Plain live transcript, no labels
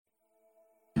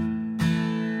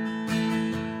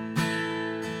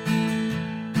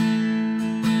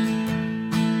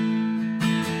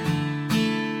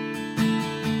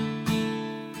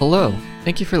Hello,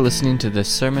 thank you for listening to this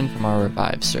sermon from our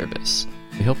Revive service.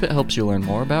 We hope it helps you learn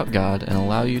more about God and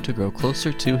allow you to grow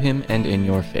closer to Him and in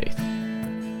your faith.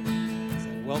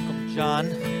 Welcome,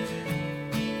 John.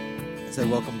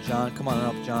 Welcome, John. Come on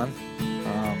up, John.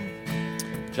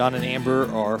 John and Amber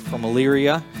are from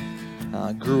Elyria.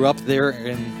 Grew up there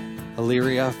in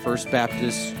Elyria, First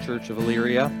Baptist Church of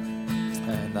Elyria.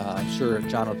 And I'm sure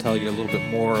John will tell you a little bit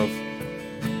more of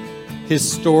his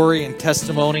story and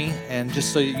testimony. And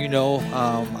just so you know,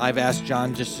 I've asked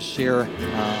John just to share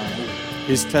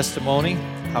his testimony,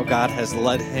 how God has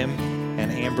led him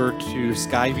and Amber to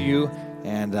Skyview,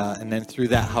 and then through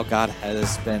that, how God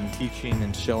has been teaching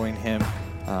and showing him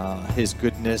His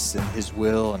goodness and His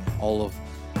will and all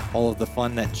of the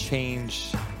fun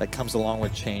that comes along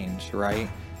with change, right?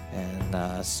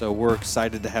 And so we're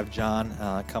excited to have John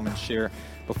come and share.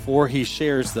 Before he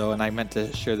shares, though, and I meant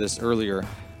to share this earlier,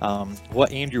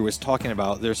 what Andrew was talking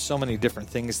about, there's so many different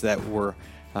things that were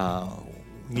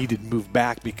needed to move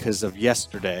back because of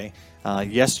yesterday.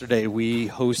 Yesterday we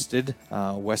hosted,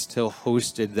 West Hill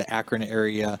hosted the Akron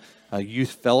area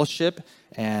youth fellowship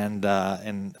and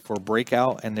for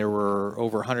breakout, and there were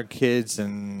over 100 kids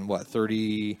and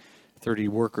 30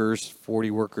 workers,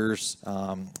 40 workers,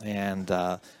 and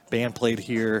band played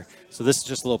here. So this is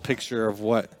just a little picture of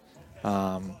what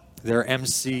their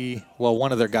MC,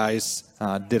 one of their guys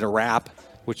did a rap,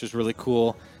 which was really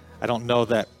cool. I don't know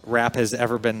that rap has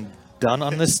ever been done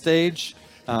on this stage,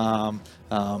 but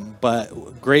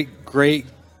great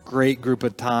group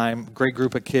of time, great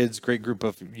group of kids, great group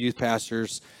of youth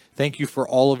pastors. Thank you for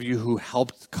all of you who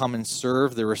helped come and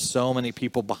serve. There were so many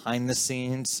people behind the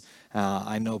scenes.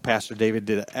 I know Pastor David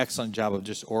did an excellent job of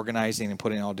just organizing and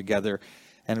putting it all together.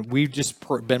 And we've just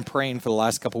been praying for the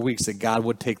last couple of weeks that God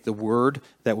would take the word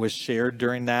that was shared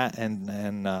during that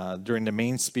and during the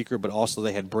main speaker, but also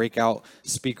they had breakout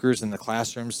speakers in the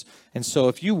classrooms. And so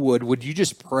if you would you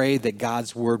just pray that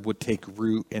God's word would take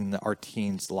root in our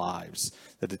teens' lives,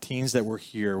 that the teens that were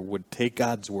here would take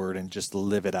God's word and just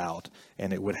live it out,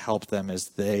 and it would help them as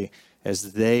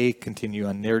they continue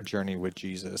on their journey with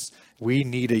Jesus. We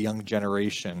need a young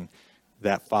generation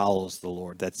that follows the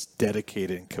Lord, that's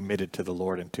dedicated and committed to the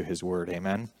Lord and to His word.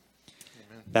 Amen?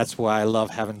 Amen. That's why I love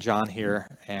having John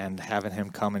here and having him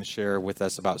come and share with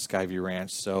us about Skyview Ranch.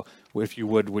 So if you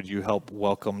would you help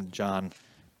welcome Jon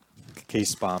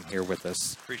Casbohm here with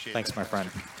us? Appreciate Thanks, that, my friend.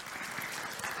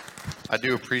 I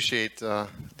do appreciate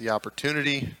the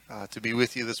opportunity to be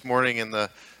with you this morning and the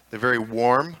very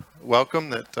warm welcome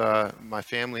that my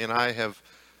family and I have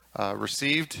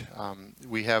received.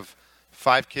 We have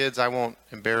 5 kids. I won't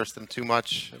embarrass them too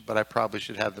much, but I probably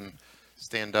should have them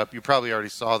stand up. You probably already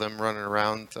saw them running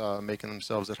around making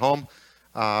themselves at home.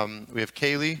 We have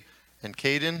Kaylee and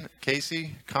Caden,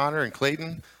 Casey, Connor, and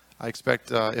Clayton. I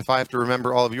expect if I have to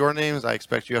remember all of your names, I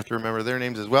expect you have to remember their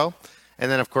names as well.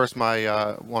 And then, of course,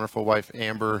 my wonderful wife,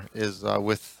 Amber, is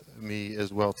with me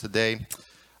as well today.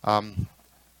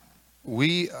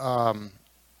 We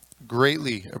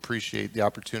greatly appreciate the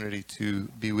opportunity to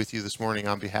be with you this morning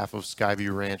on behalf of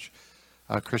Skyview Ranch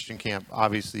Christian Camp.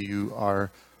 Obviously, you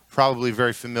are probably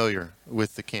very familiar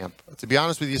with the camp. To be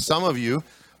honest with you, some of you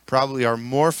probably are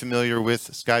more familiar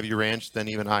with Skyview Ranch than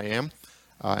even I am,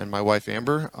 and my wife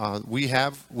Amber.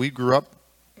 We grew up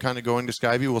kind of going to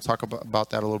Skyview. We'll talk about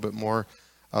that a little bit more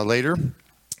later,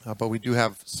 but we do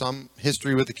have some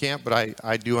history with the camp. But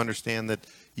I do understand that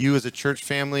you as a church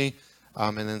family,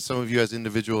 and then some of you as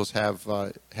individuals have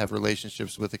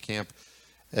relationships with the camp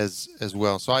as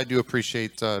well. So I do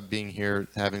appreciate being here,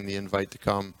 having the invite to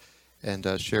come and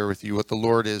share with you what the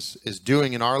Lord is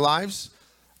doing in our lives.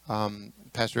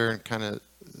 Pastor Aaron kind of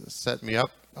set me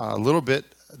up a little bit.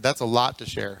 That's a lot to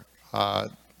share.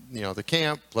 The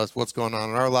camp, plus what's going on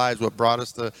in our lives, what brought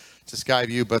us to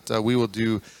Skyview, but we will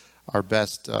do our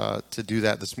best to do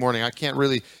that this morning. I can't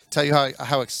really tell you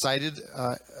how excited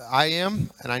I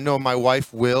am, and I know my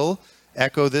wife will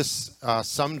echo this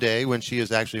someday when she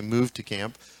has actually moved to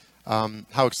camp,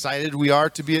 how excited we are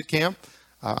to be at camp.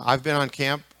 I've been on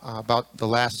camp about the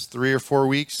last 3 or 4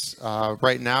 weeks.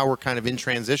 Right now, we're kind of in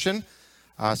transition.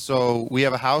 So we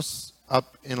have a house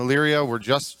up in Elyria. We're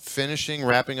just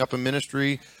wrapping up a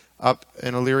ministry up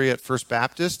in Elyria at First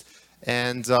Baptist.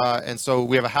 And so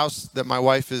we have a house that my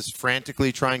wife is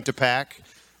frantically trying to pack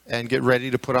and get ready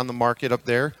to put on the market up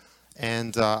there.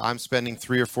 And I'm spending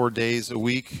 3 or 4 days a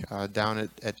week down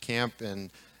at camp,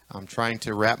 and I'm trying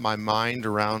to wrap my mind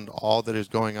around all that is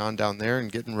going on down there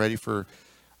and getting ready for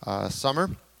summer.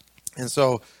 And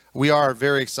so we are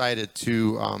very excited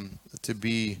to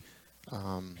be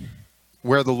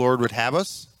where the Lord would have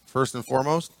us, first and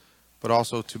foremost, but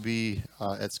also to be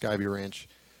at Skyview Ranch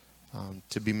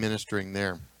to be ministering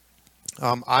there.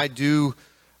 I do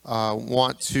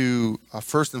want to,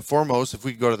 first and foremost, if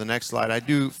we could go to the next slide, I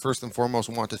do first and foremost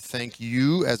want to thank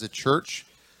you as a church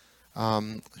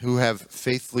who have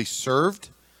faithfully served,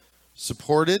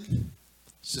 supported,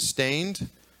 sustained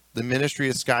the ministry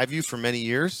at Skyview for many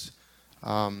years.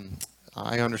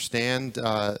 I understand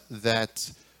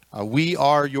that we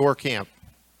are your camp.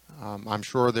 I'm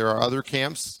sure there are other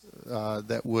camps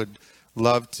that would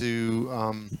love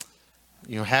to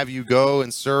have you go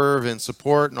and serve and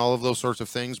support and all of those sorts of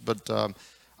things. But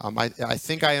I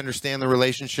think I understand the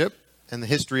relationship and the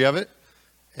history of it.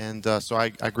 And so I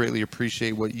greatly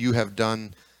appreciate what you have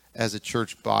done as a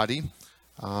church body.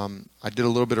 I did a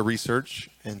little bit of research,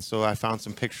 and so I found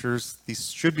some pictures.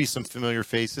 These should be some familiar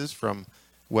faces from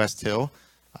West Hill.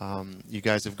 You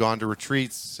guys have gone to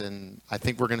retreats, and I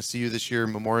think we're going to see you this year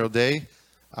Memorial Day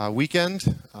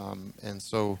weekend. And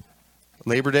so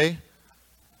Labor Day,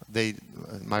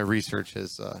 my research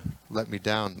has let me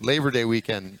down. Labor Day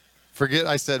weekend. Forget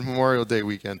I said Memorial Day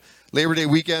weekend. Labor Day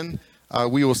weekend,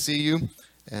 we will see you,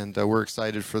 and we're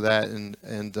excited for that.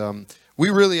 And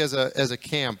we really, as a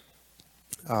camp,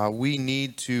 we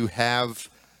need to have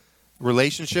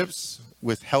relationships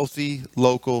with healthy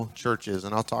local churches,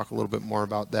 and I'll talk a little bit more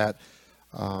about that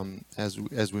as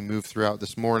we move throughout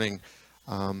this morning.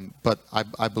 But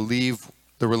I believe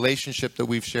the relationship that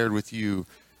we've shared with you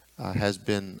has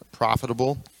been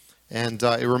profitable. And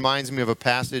it reminds me of a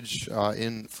passage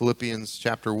in Philippians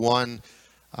chapter 1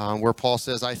 where Paul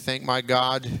says, I thank my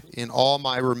God in all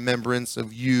my remembrance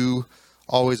of you,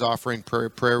 always offering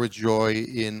prayer with joy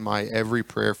in my every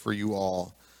prayer for you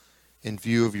all, in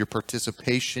view of your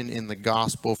participation in the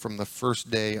gospel from the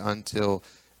first day until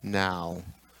now.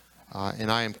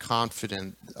 And I am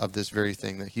confident of this very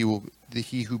thing, that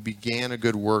he who began a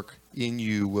good work in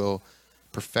you will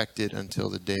perfect it until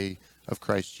the day of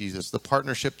Christ Jesus. The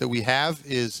partnership that we have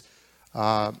is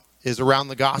around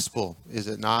the gospel, is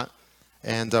it not?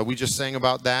 And we just sang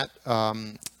about that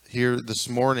here this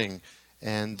morning.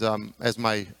 And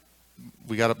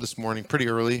we got up this morning pretty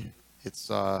early.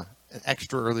 It's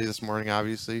extra early this morning,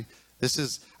 obviously.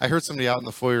 I heard somebody out in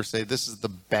the foyer say this is the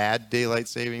bad daylight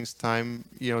savings time,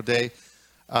 day.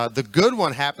 The good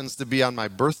one happens to be on my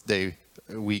birthday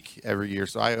week every year.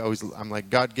 So I'm like,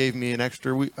 God gave me an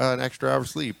extra hour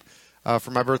sleep for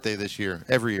my birthday this year,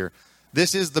 every year.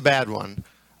 This is the bad one.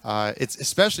 It's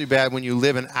especially bad when you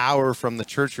live an hour from the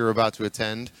church you're about to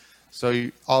attend. So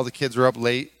all the kids are up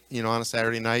late, on a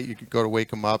Saturday night. You could go to wake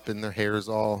them up and their hair is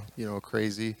all,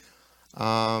 crazy.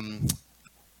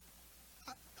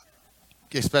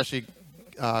 Especially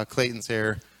Clayton's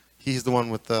hair. He's the one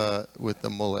with the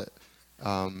mullet.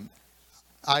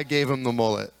 I gave him the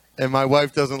mullet, and my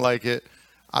wife doesn't like it,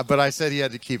 but I said he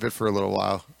had to keep it for a little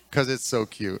while because it's so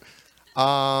cute.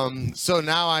 So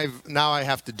now I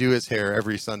have to do his hair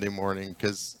every Sunday morning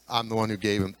because I'm the one who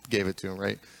gave it to him,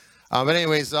 right? But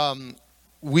anyways, our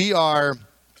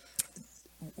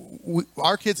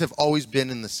kids have always been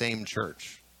in the same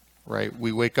church, right?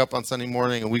 We wake up on Sunday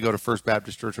morning and we go to First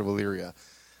Baptist Church of Elyria.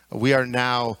 We are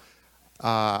now,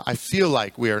 I feel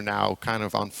like we are now kind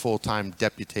of on full-time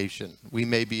deputation. We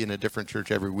may be in a different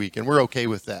church every week, and we're okay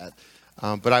with that.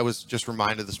 But I was just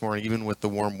reminded this morning, even with the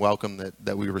warm welcome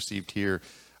that we received here,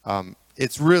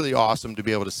 it's really awesome to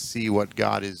be able to see what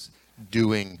God is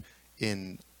doing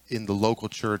in the local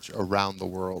church around the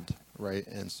world, right?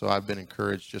 And so I've been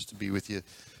encouraged just to be with you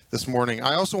this morning.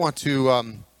 I also want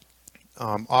to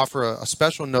offer a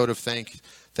special note of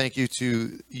thank you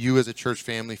to you as a church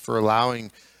family for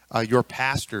allowing your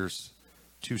pastors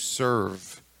to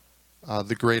serve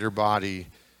the greater body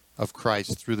of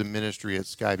Christ through the ministry at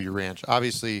Skyview Ranch.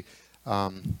 Obviously,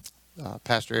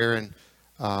 Pastor Aaron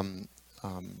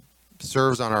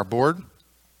serves on our board,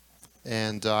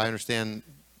 and I understand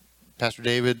Pastor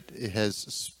David has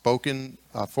spoken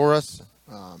for us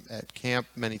at camp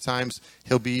many times.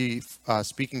 He'll be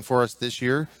speaking for us this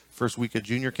year, first week of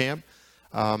junior camp.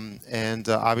 And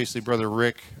obviously, Brother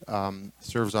Rick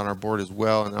serves on our board as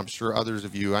well, and I'm sure others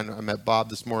of you. I met Bob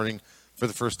this morning for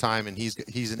the first time, and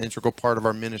he's an integral part of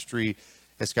our ministry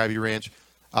at Skyview Ranch.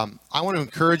 I want to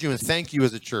encourage you and thank you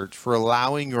as a church for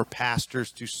allowing your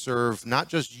pastors to serve not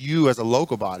just you as a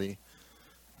local body,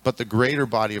 but the greater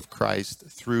body of Christ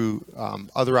through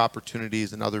other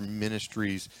opportunities and other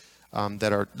ministries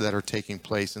that are taking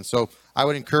place. And so I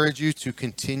would encourage you to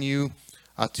continue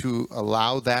to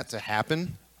allow that to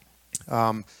happen.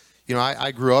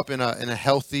 I grew up in a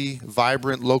healthy,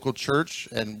 vibrant local church,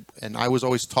 and I was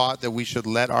always taught that we should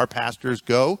let our pastors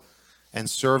go and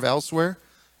serve elsewhere.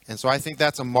 And so I think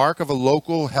that's a mark of a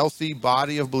local, healthy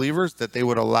body of believers, that they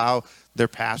would allow their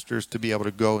pastors to be able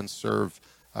to go and serve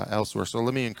elsewhere. So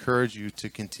let me encourage you to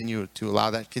continue to allow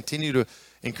that. Continue to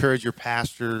encourage your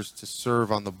pastors to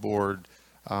serve on the board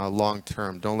long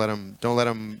term. Don't let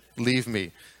them leave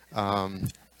me.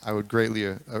 I would greatly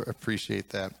appreciate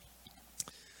that.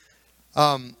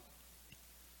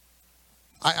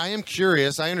 I am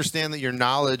curious. I understand that your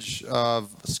knowledge of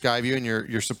Skyview and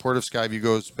your support of Skyview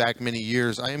goes back many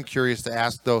years. I am curious to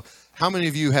ask, though, how many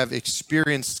of you have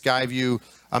experienced Skyview?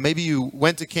 Maybe you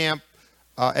went to camp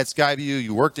at Skyview,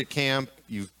 you worked at camp,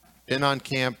 you've been on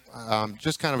camp.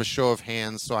 Just kind of a show of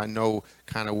hands, so I know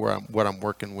kind of what I'm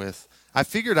working with. I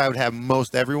figured I would have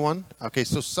most everyone. Okay,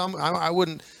 so I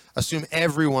wouldn't assume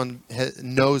everyone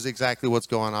knows exactly what's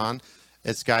going on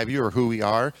at Skyview or who we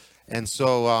are. And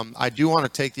so I do want to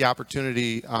take the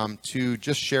opportunity to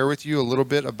just share with you a little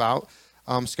bit about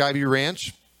Skyview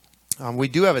Ranch. We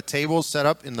do have a table set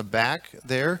up in the back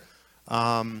there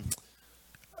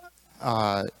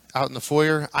out in the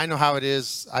foyer. I know how it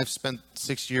is. I've spent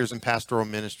 6 years in pastoral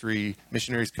ministry.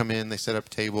 Missionaries come in, they set up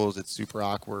tables. It's super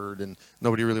awkward, and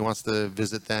nobody really wants to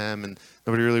visit them, and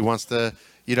nobody really wants to,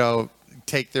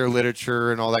 take their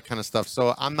literature and all that kind of stuff.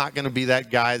 So I'm not going to be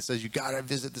that guy that says, you got to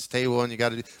visit this table and you got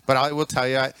to do, but I will tell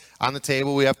you, on the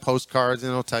table, we have postcards, and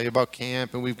it'll tell you about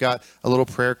camp, and we've got a little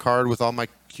prayer card with all my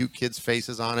cute kids'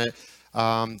 faces on it.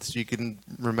 So you can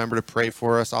remember to pray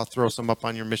for us. I'll throw some up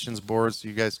on your missions board so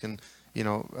you guys can,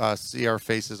 see our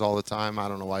faces all the time. I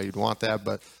don't know why you'd want that,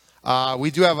 but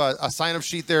we do have a sign-up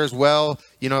sheet there as well.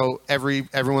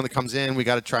 Everyone that comes in, we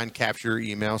got to try and capture your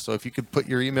email. So if you could put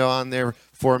your email on there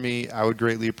for me, I would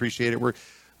greatly appreciate it. We're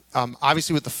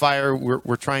obviously with the fire,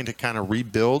 we're trying to kind of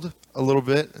rebuild a little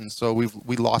bit, and so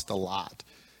we lost a lot.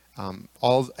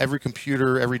 Every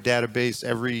computer, every database,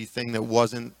 everything that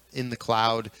wasn't in the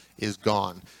cloud is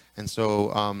gone. And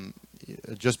so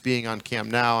just being on camp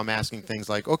now, I'm asking things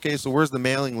like, okay, so where's the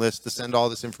mailing list to send all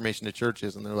this information to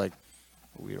churches? And they're like,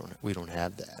 we don't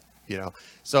have that,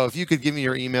 So if you could give me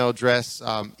your email address,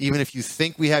 even if you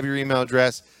think we have your email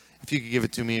address, if you could give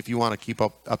it to me, if you want to keep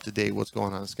up to date what's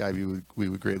going on in Skyview, we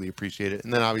would greatly appreciate it.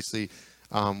 And then obviously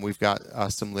we've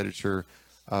got some literature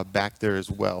back there as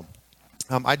well.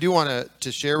 I do want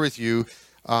to share with you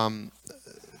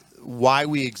why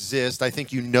we exist. I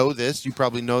think you know this. You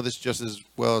probably know this just as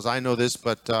well as I know this,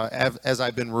 but as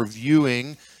I've been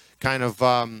reviewing kind of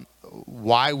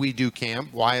why we do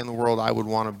camp, why in the world I would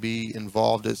want to be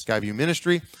involved at Skyview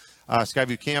Ministry,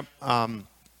 Skyview Camp.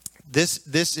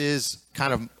 This is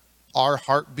kind of our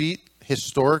heartbeat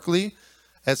historically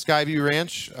at Skyview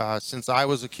Ranch. Since I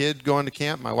was a kid going to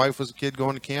camp, my wife was a kid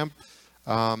going to camp.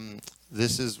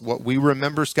 This is what we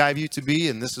remember Skyview to be,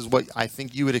 and this is what I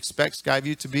think you would expect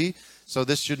Skyview to be. So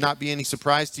this should not be any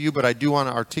surprise to you, but I do want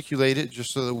to articulate it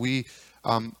just so that we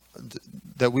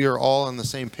are all on the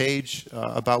same page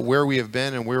about where we have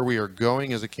been and where we are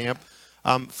going as a camp.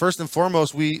 First and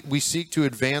foremost, we seek to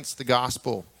advance the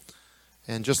gospel.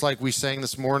 And just like we sang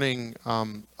this morning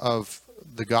of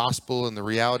the gospel and the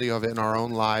reality of it in our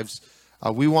own lives,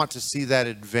 we want to see that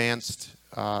advanced.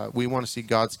 We want to see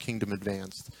God's kingdom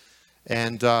advanced.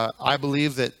 And I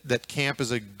believe that camp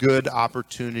is a good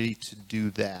opportunity to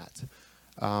do that.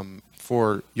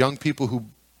 For young people who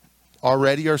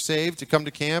already are saved to come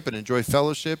to camp and enjoy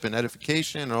fellowship and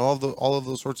edification and all of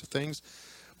those sorts of things.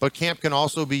 But camp can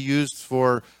also be used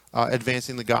for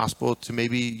advancing the gospel to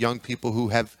maybe young people who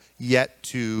have yet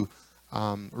to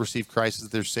receive Christ as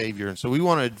their Savior. And so we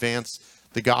want to advance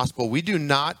the gospel. We do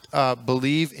not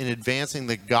believe in advancing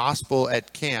the gospel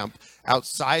at camp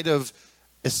outside of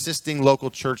assisting local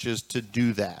churches to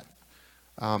do that.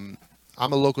 I'm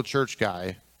a local church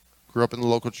guy. Grew up in the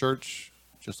local church,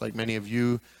 just like many of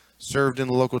you. Served in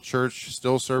the local church,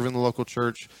 still serve in the local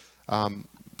church.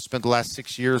 Spent the last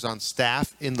 6 years on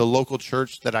staff in the local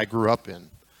church that I grew up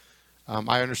in.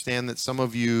 I understand that some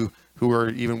of you who are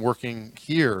even working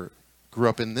here grew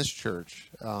up in this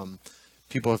church.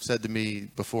 People have said to me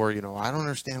before, I don't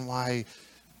understand why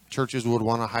churches would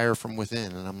want to hire from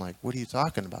within. And I'm like, what are you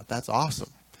talking about? That's awesome.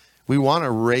 We want to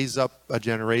raise up a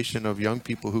generation of young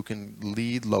people who can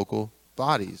lead local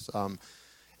bodies.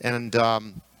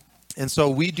 And so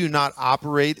we do not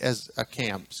operate as a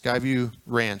camp, Skyview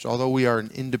Ranch, although we are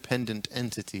an independent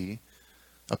entity,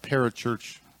 a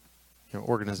parachurch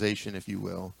organization, if you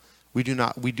will. We do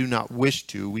not wish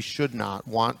to, we should not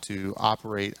want to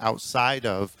operate outside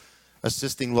of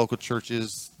assisting local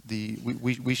churches.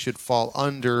 We should fall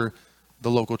under the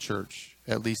local church,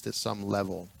 at least at some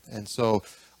level. And so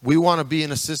we want to be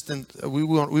an assistant. We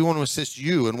want to assist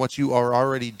you in what you are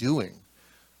already doing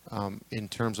in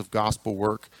terms of gospel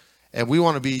work. And we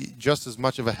want to be just as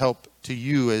much of a help to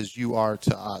you as you are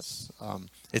to us.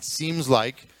 It seems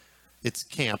like it's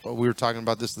camp. We were talking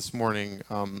about this morning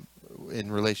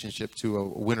in relationship to a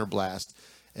winter blast.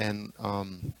 And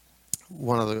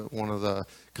one of the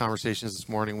conversations this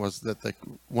morning was that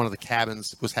one of the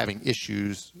cabins was having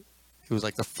issues. It was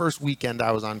like the first weekend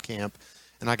I was on camp,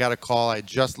 and I got a call. I had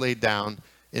just laid down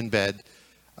in bed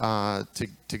to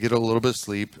get a little bit of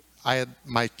sleep.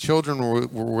 My children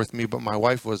were with me, but my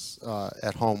wife was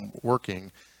at home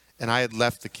working, and I had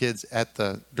left the kids at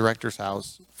the director's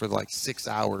house for like 6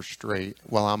 hours straight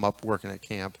while I'm up working at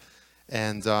camp.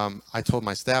 And I told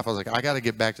my staff, I was like, I got to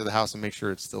get back to the house and make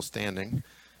sure it's still standing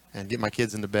and get my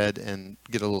kids into bed and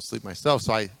get a little sleep myself.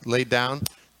 So I laid down.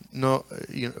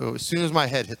 As soon as my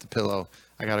head hit the pillow,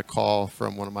 I got a call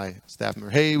from one of my staff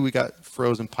members. Hey, we got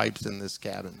frozen pipes in this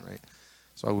cabin, right?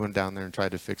 So I went down there and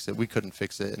tried to fix it. We couldn't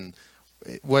fix it. And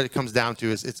what it comes down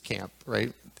to is it's camp,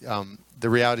 right? The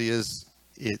reality is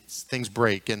things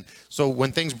break. And so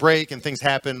when things break and things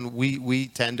happen, we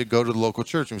tend to go to the local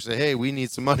church and we say, hey, we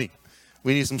need some money.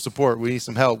 We need some support. We need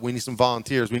some help. We need some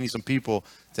volunteers. We need some people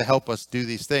to help us do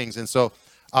these things. And so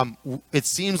it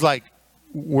seems like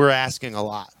we're asking a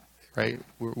lot, right?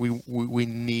 We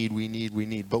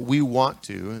need. But we want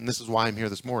to, and this is why I'm here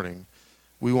this morning,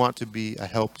 we want to be a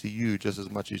help to you just as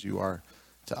much as you are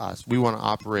to us. We want to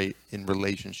operate in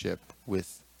relationship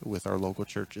with our local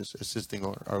churches, assisting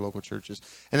our local churches.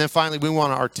 And then finally, we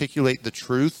want to articulate the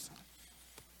truth,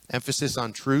 emphasis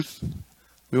on truth.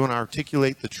 We want to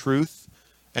articulate the truth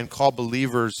and call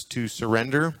believers to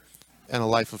surrender and a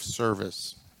life of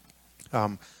service.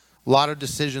 A lot of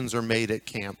decisions are made at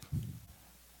camp,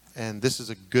 and this is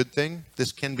a good thing.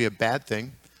 This can be a bad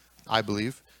thing, I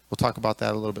believe. We'll talk about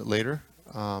that a little bit later.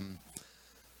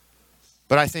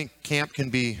 But I think camp can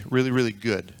be really, really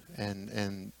good,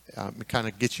 and it kind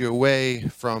of gets you away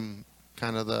from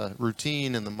kind of the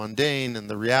routine and the mundane and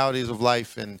the realities of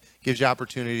life, and gives you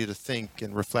opportunity to think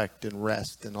and reflect and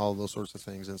rest and all those sorts of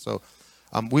things. And so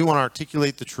we want to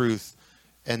articulate the truth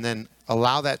and then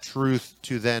allow that truth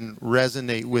to then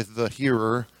resonate with the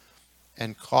hearer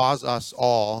and cause us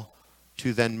all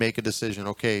to then make a decision.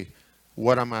 Okay,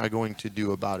 what am I going to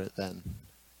do about it then?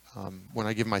 When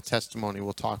I give my testimony,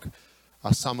 we'll talk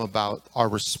some about our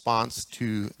response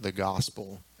to the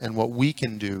gospel and what we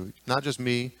can do. Not just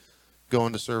me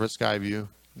going to serve at Skyview,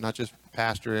 not just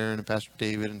Pastor Aaron and Pastor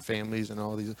David and families and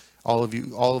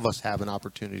all of us have an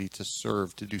opportunity to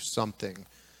serve, to do something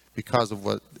because of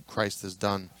what Christ has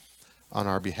done on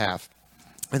our behalf.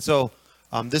 And so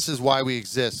this is why we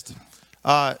exist.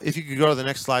 If you could go to the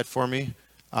next slide for me.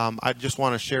 I just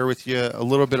want to share with you a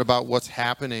little bit about what's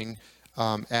happening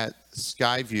at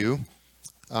Skyview.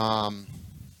 Let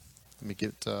me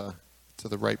get to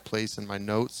the right place in my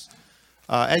notes.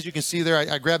 As you can see there,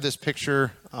 I grabbed this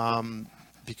picture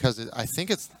because I think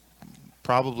it's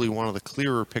probably one of the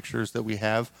clearer pictures that we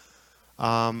have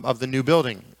of the new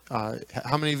building.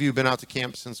 How many of you have been out to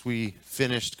camp since we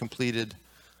completed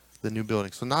the new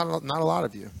building? So not a lot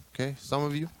of you, okay? Some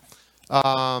of you.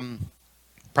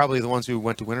 Probably the ones who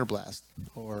went to Winter Blast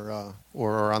or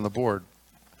are on the board.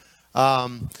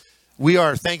 We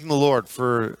are thanking the Lord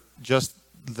for just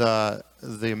the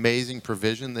amazing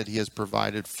provision that he has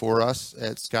provided for us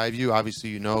at Skyview.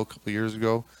 Obviously, a couple years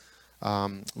ago,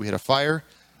 we had a fire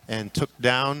and took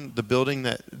down the building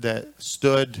that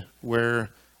stood where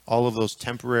all of those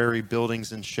temporary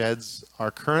buildings and sheds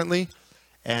are currently.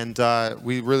 And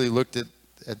we really looked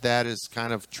at that as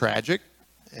kind of tragic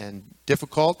and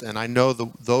difficult. And I know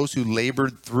those who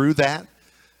labored through that,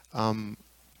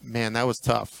 man, that was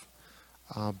tough.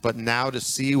 But now to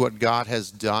see what God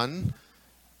has done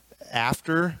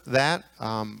after that,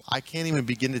 I can't even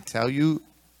begin to tell you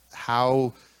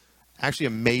how actually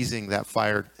amazing that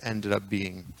fire ended up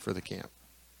being for the camp.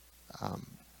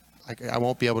 I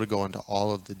won't be able to go into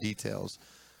all of the details,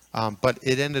 but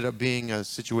it ended up being a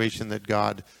situation that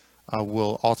God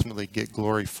will ultimately get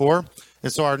glory for.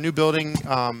 And so our new building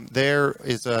there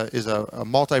is a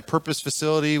multi-purpose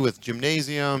facility with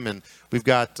gymnasium, and we've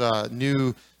got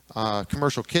new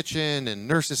commercial kitchen and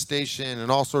nurses station and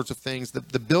all sorts of things.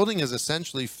 The building is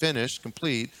essentially finished,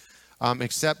 complete,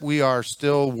 except we are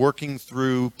still working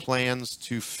through plans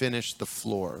to finish the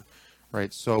floor,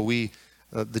 right? So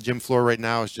the gym floor right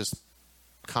now is just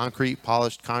concrete,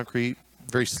 polished concrete,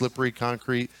 very slippery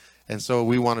concrete. And so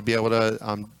we want to be able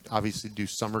to obviously do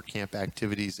summer camp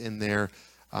activities in there.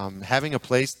 Having a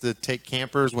place to take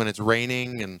campers when it's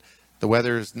raining and the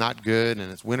weather is not good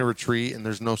and it's winter retreat and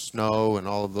there's no snow and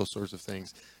all of those sorts of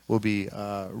things will be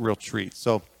a real treat.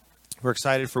 So We're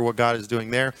excited for what God is doing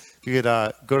there. If you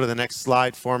could go to the next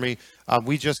slide for me.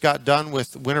 We just got done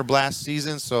with Winter Blast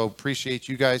season, so appreciate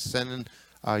you guys sending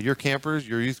your campers,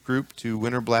 your youth group to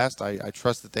Winter Blast. I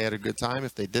trust that they had a good time.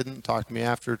 If they didn't, talk to me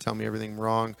after. Tell me everything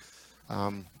wrong.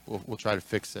 We'll try to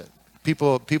fix it.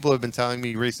 People have been telling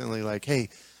me recently, like, hey,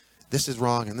 this is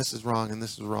wrong, and this is wrong, and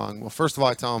this is wrong. Well, first of all,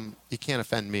 I tell them, you can't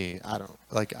offend me. I don't,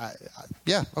 like,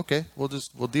 yeah, okay, we'll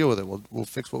deal with it. We'll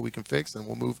fix what we can fix, and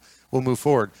we'll move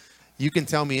forward. You can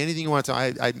tell me anything you want to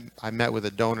tell. I met with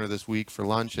a donor this week for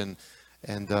lunch, and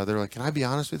they're like, can I be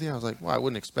honest with you? I was like, well, I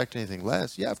wouldn't expect anything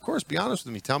less. Yeah, of course, be honest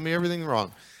with me. Tell me everything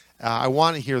wrong. I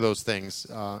want to hear those things.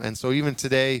 And so even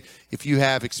today, if you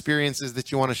have experiences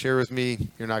that you want to share with me,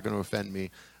 you're not going to offend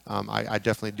me. I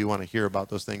definitely do want to hear about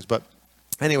those things. But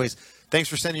anyways, thanks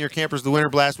for sending your campers to Winter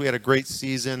Blast. We had a great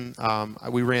season.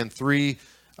 We ran 3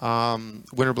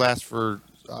 Winter Blasts for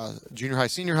junior high,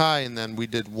 senior high, and then we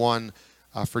did 1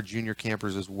 for junior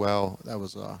campers as well. That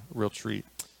was a real treat.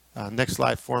 Next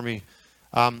slide for me.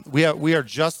 We are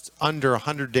just under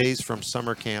 100 days from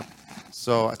summer camp,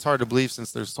 so it's hard to believe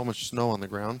since there's so much snow on the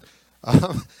ground.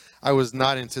 I was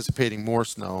not anticipating more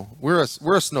snow. We're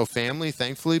a snow family,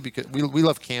 thankfully, because we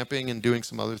love camping and doing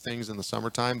some other things in the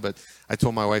summertime. But I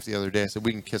told my wife the other day, I said,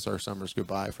 we can kiss our summers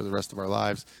goodbye for the rest of our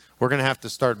lives. We're going to have to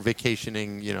start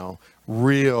vacationing,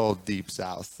 real deep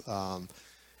south.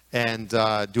 And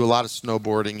do a lot of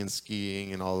snowboarding and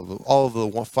skiing and all of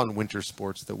the fun winter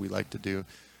sports that we like to do,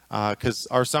 because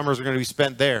our summers are going to be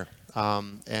spent there,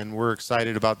 and we're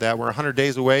excited about that. We're 100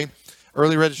 days away.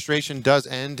 Early registration does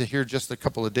end here just a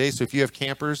couple of days, so if you have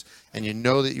campers and you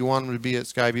know that you want them to be at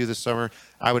Skyview this summer,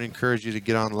 I would encourage you to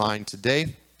get online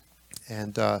today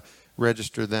and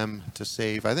register them to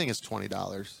save. I think it's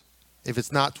 $20. If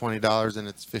it's not $20 and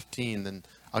it's $15, then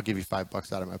I'll give you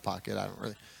 $5 out of my pocket.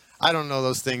 I don't know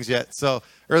those things yet. So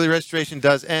early registration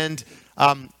does end.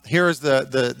 Here is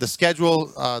the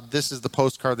schedule. This is the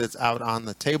postcard that's out on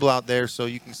the table out there, so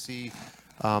you can see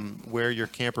where your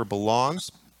camper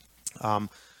belongs.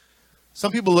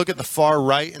 Some people look at the far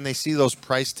right and they see those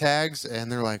price tags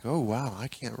and they're like, oh, wow, I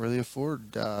can't really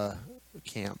afford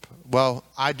camp. Well,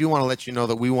 I do want to let you know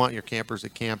that we want your campers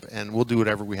at camp, and we'll do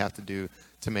whatever we have to do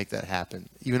to make that happen,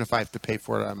 even if I have to pay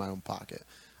for it out of my own pocket.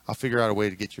 I'll figure out a way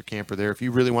to get your camper there. If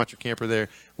you really want your camper there,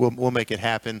 we'll make it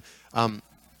happen.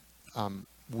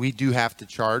 We do have to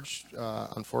charge.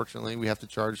 Unfortunately, we have to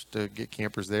charge to get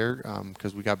campers there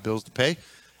because we got bills to pay.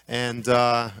 And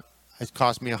it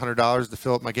cost me $100 to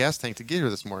fill up my gas tank to get here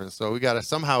this morning. So we got to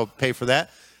somehow pay for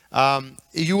that.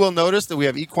 You will notice that we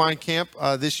have equine camp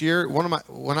this year. One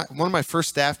of my first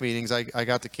staff meetings, I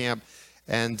got to camp,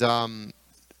 and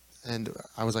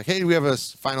I was like, hey, do we have a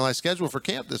finalized schedule for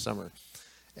camp this summer?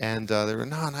 And they were,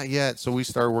 no, not yet. So we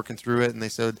started working through it, and I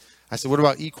said, what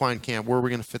about equine camp? Where are we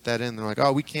going to fit that in? They're like,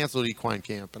 oh, we canceled equine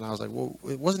camp. And I was like, well,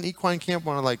 it wasn't equine camp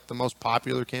one of like the most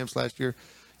popular camps last year?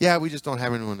 Yeah, we just don't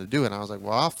have anyone to do it. And I was like,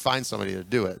 well, I'll find somebody to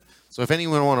do it. So if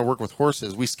anyone want to work with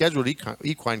horses, we scheduled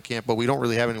equine camp, but we don't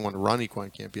really have anyone to run equine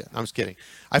camp yet. I'm just kidding.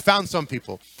 I found some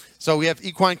people. So we have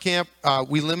equine camp.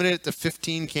 We limited it to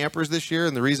 15 campers this year,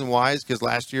 and the reason why is because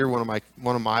last year one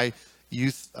of my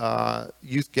youth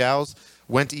gals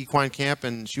went to equine camp,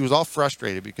 and she was all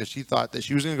frustrated because she thought that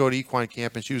she was going to go to equine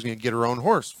camp and she was going to get her own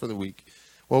horse for the week.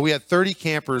 Well, we had 30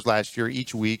 campers last year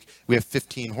each week. We have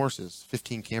 15 horses,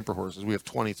 15 camper horses. We have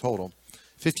 20 total.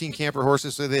 15 camper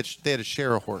horses, so they had to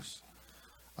share a horse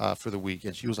for the week.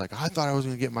 And she was like, I thought I was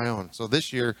going to get my own. So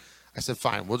this year, I said,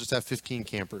 fine, we'll just have 15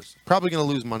 campers. Probably going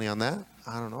to lose money on that.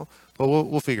 I don't know, but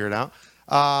we'll figure it out.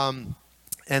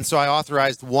 And so I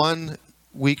authorized 1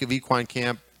 week of equine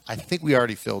camp. I think we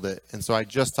already filled it. And so I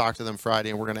just talked to them Friday,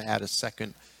 and we're going to add a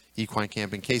second equine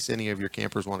camp in case any of your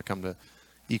campers want to come to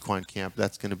equine camp.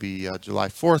 That's going to be July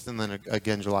 4th and then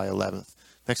again July 11th.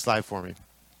 Next slide for me.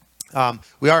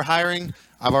 We are hiring.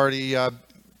 I've already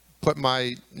put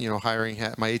my hiring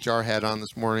hat, my HR hat on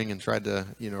this morning, and tried to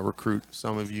recruit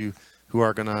some of you who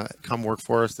are going to come work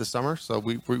for us this summer. So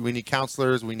we need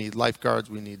counselors, we need lifeguards,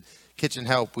 we need kitchen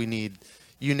help, we need,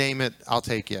 you name it, I'll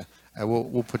take you.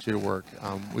 We'll put you to work.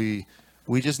 We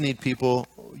just need people,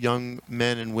 young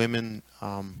men and women,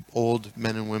 old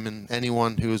men and women,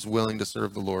 anyone who is willing to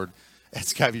serve the Lord at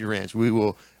Skyview Ranch. We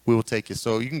will take you.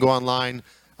 So you can go online.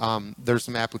 There's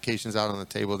some applications out on the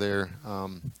table there.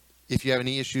 If you have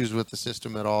any issues with the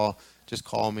system at all, just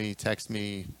call me, text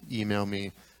me, email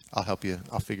me. I'll help you.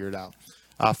 I'll figure it out.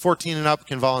 14 and up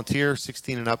can volunteer.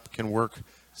 16 and up can work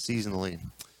seasonally.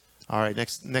 All right,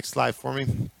 next slide for me.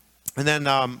 And then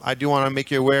I do want to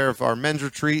make you aware of our men's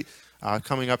retreat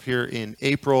coming up here in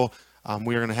April.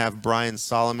 We are going to have Brian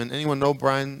Solomon. Anyone know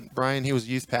Brian? Brian, he was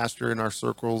youth pastor in our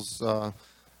circles.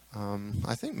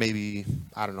 I think maybe,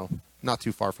 I don't know, not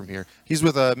too far from here. He's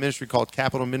with a ministry called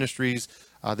Capital Ministries.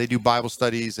 They do Bible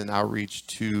studies and outreach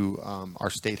to our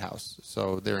state house.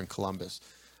 So they're in Columbus.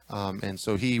 And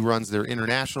so he runs their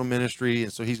international ministry.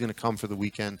 And so he's going to come for the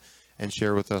weekend and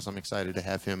share with us. I'm excited to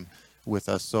have him with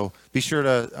us. So be sure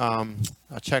to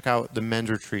check out the men's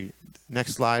retreat.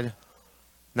 Next slide.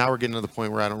 Now we're getting to the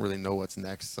point where I don't really know what's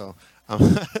next. So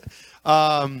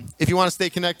if you want to stay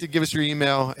connected, give us your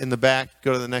email in the back.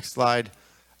 Go to the next slide.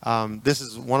 This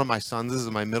is one of my sons. This is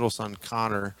my middle son,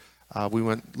 Connor. We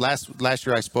went last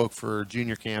year. I spoke for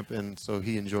junior camp, and so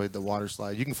he enjoyed the water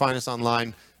slide. You can find us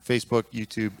online: Facebook,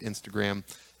 YouTube, Instagram.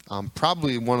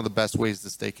 Probably one of the best ways to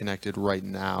stay connected right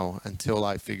now until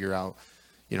I figure out,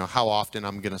 how often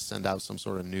I'm going to send out some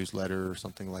sort of newsletter or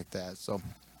something like that. So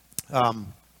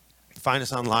find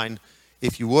us online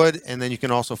if you would, and then you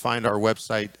can also find our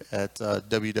website at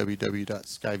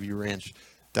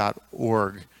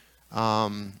www.skyviewranch.org.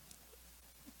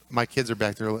 My kids are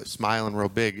back there smiling real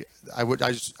big. I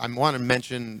want to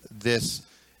mention this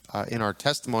in our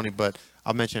testimony, but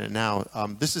I'll mention it now.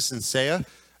 This is Sensea.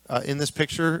 In this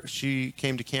picture, she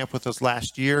came to camp with us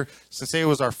last year. Sensea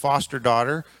was our foster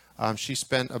daughter. She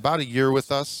spent about a year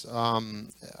with us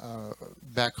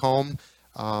back home.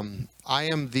 I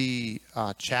am the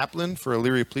chaplain for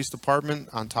Elyria Police Department,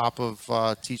 on top of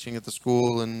teaching at the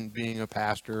school and being a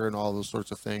pastor and all those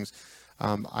sorts of things.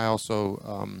 I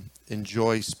also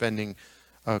enjoy spending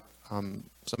some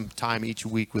time each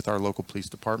week with our local police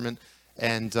department.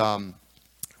 And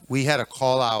we had a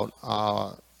call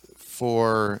out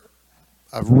for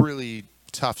a really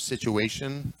tough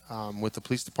situation with the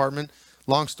police department.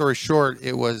 Long story short,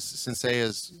 it was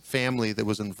Sensea's family that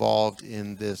was involved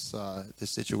in this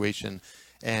situation,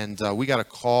 and we got a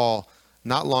call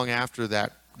not long after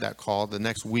that call. The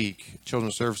next week,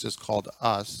 Children's Services called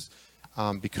us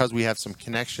because we have some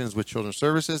connections with Children's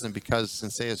Services, and because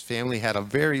Sensea's family had a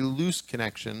very loose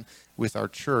connection with our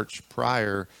church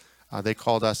prior. They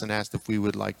called us and asked if we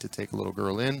would like to take a little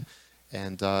girl in.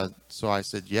 And so I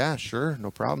said, yeah, sure,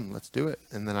 no problem, let's do it.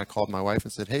 And then I called my wife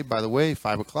and said, hey, by the way,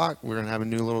 5 o'clock, we're going to have a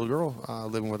new little girl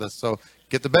living with us, so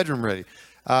get the bedroom ready.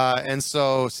 And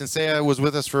so Sensea was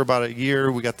with us for about a year.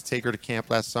 We got to take her to camp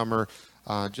last summer.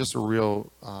 Just a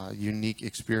real unique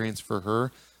experience for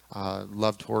her.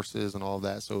 Loved horses and all of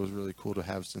that, so it was really cool to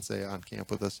have Sensea on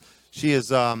camp with us. She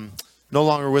is no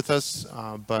longer with us,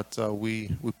 but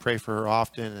we pray for her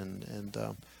often, and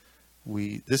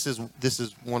this is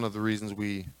one of the reasons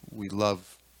we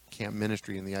love camp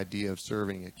ministry and the idea of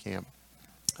serving at camp.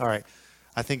 All right,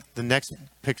 I think the next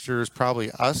picture is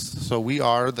probably us. So we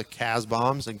are the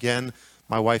Casbohms. Again,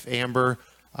 my wife Amber,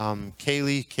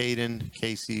 Kaylee, Caden,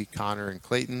 Casey, Connor, and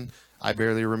Clayton. I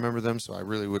barely remember them, so I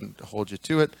really wouldn't hold you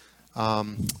to it.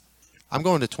 I'm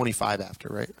going to 25 after,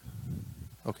 right?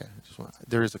 Okay,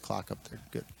 there is a clock up there.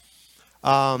 Good.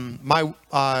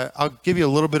 I'll give you a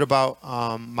little bit about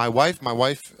my wife. My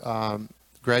wife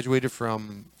graduated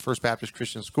from First Baptist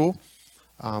Christian School,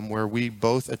 where we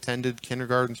both attended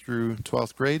kindergarten through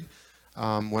 12th grade.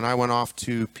 When I went off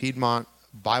to Piedmont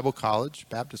Bible College,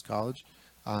 Baptist College,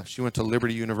 she went to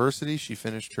Liberty University. She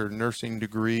finished her nursing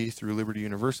degree through Liberty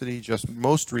University. Just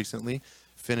most recently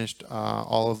finished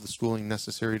all of the schooling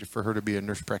necessary for her to be a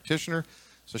nurse practitioner.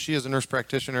 So she is a nurse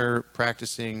practitioner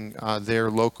practicing there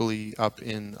locally up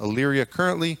in Elyria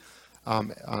currently,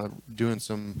 doing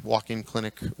some walk-in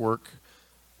clinic work,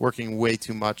 working way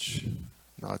too much.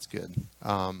 No, it's good.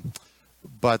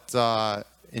 But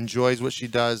enjoys what she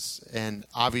does, and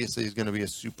obviously is going to be a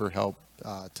super help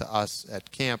to us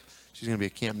at camp. She's going to be a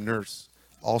camp nurse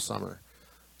all summer.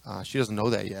 She doesn't know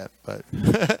that yet, but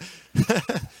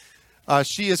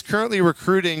she is currently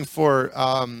recruiting for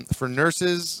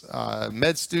nurses,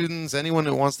 med students, anyone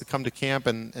who wants to come to camp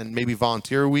and maybe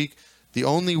volunteer a week. The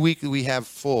only week that we have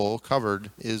full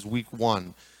covered is week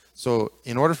 1. So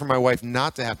in order for my wife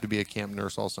not to have to be a camp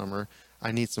nurse all summer,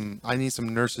 I need some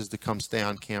nurses to come stay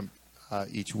on camp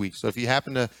each week. So if you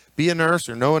happen to be a nurse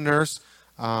or know a nurse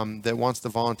that wants to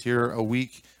volunteer a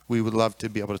week, we would love to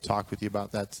be able to talk with you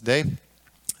about that today.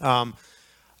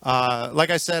 Like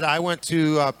I said, I went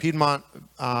to Piedmont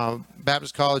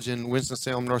Baptist College in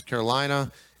Winston-Salem, North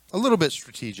Carolina. A little bit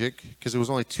strategic because it was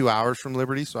only 2 hours from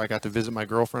Liberty, so I got to visit my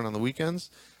girlfriend on the weekends.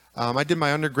 I did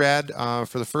my undergrad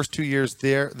for the first 2 years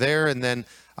there, and then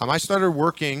I started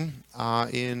working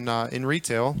in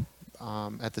retail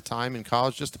at the time in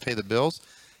college just to pay the bills,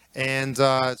 and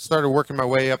started working my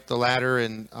way up the ladder.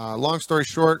 And long story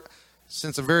short,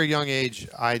 since a very young age,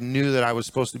 I knew that I was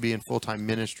supposed to be in full-time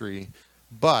ministry.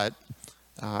 But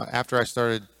After I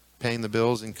started paying the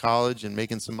bills in college and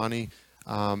making some money,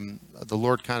 the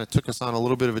Lord kind of took us on a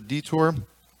little bit of a detour.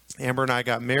 Amber and I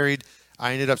got married.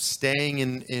 I ended up staying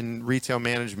in retail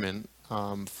management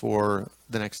for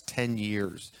the next 10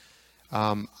 years.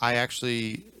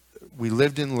 We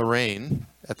lived in Lorraine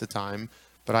at the time,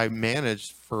 but I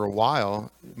managed for a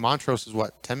while. Montrose is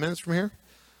what, 10 minutes from here?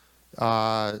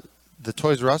 The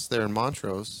Toys R Us there in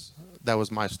Montrose, that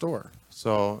was my store.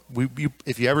 So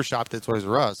if you ever shopped at Toys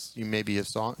R Us, you maybe have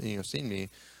seen me.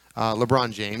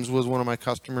 LeBron James was one of my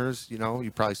customers.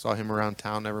 You probably saw him around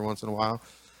town every once in a while.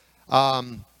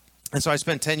 And so I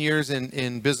spent 10 years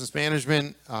in business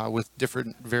management with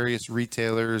different various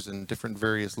retailers and different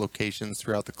various locations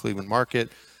throughout the Cleveland market.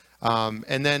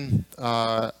 And then,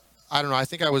 I don't know, I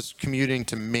think I was commuting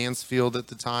to Mansfield at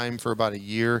the time for about a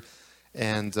year,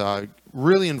 and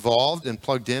really involved and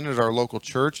plugged in at our local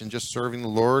church and just serving the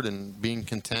Lord and being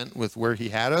content with where he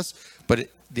had us. But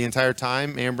the entire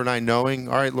time, Amber and I knowing,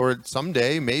 all right, Lord,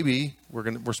 someday maybe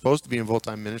we're supposed to be in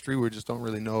full-time ministry. We just don't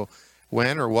really know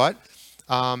when or what.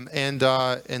 And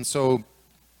so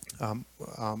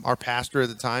our pastor at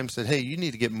the time said, hey, you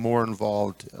need to get more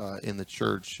involved in the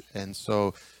church. And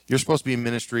so you're supposed to be in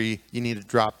ministry. You need to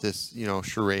drop this,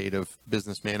 charade of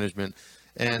business management.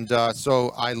 And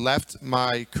so I left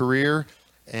my career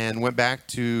and went back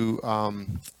to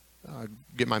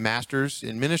get my master's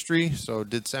in ministry. So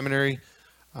did seminary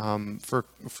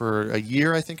for a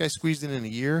year. I think I squeezed it in a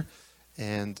year.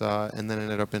 And then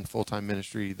ended up in full-time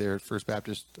ministry there at First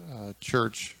Baptist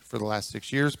Church for the last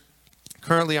 6 years.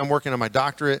 Currently, I'm working on my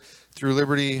doctorate through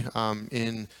Liberty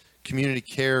in community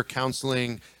care,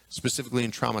 counseling, specifically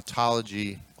in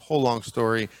traumatology. Whole long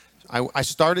story. I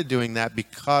started doing that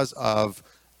because of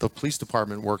the police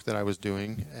department work that I was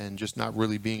doing and just not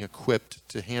really being equipped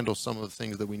to handle some of the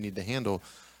things that we need to handle.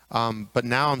 But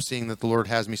now I'm seeing that the Lord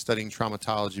has me studying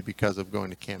traumatology because of going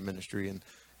to camp ministry and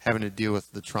having to deal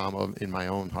with the trauma in my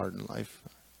own heart and life.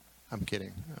 I'm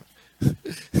kidding.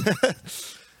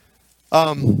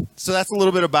 So that's a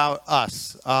little bit about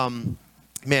us. As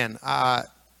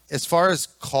far as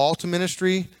call to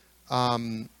ministry,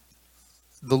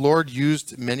 the Lord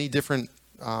used many different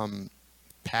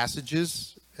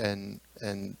passages and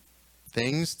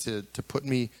things to put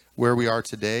me where we are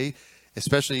today,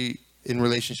 especially in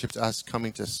relationship to us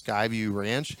coming to Skyview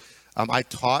Ranch. I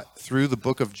taught through the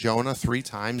book of Jonah 3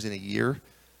 times in a year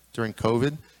during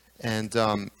COVID, and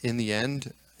in the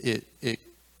end,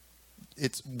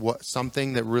 it's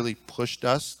something that really pushed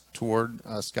us toward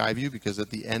Skyview, because at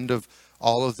the end of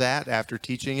all of that, after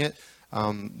teaching it,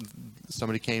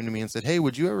 somebody came to me and said, hey,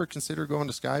 would you ever consider going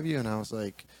to Skyview? And I was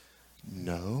like,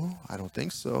 no, I don't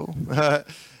think so.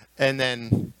 And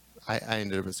then I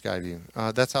ended up at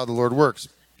Skyview. That's how the Lord works.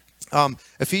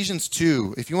 Ephesians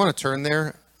 2, if you want to turn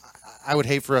there, I would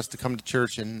hate for us to come to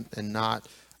church and not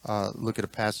look at a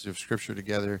passage of Scripture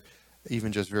together,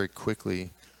 even just very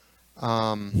quickly.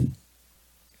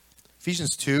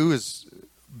 Ephesians 2 has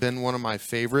been one of my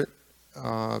favorite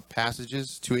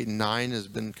passages. 2:8 and 9 has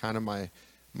been kind of my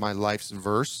life's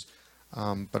verse,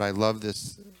 but I love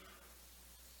this.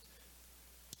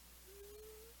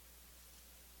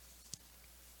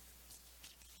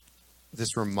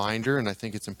 This reminder, and I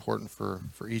think it's important for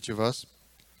each of us.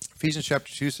 Ephesians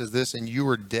chapter 2 says this, and you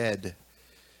were dead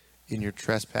in your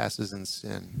trespasses and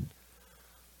sin.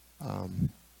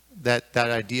 That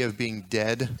idea of being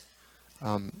dead,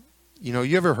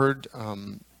 you ever heard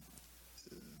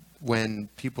when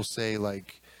people say,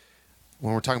 like,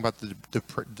 when we're talking about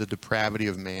the depravity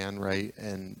of man, right?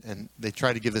 And they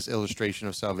try to give this illustration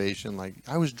of salvation, like,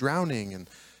 I was drowning and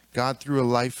God threw a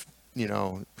life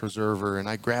preserver, and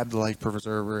I grabbed the life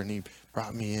preserver and he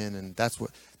brought me in, and that's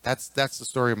the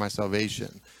story of my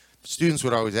salvation. Students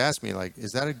would always ask me, like,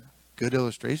 is that a good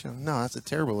illustration? No, that's a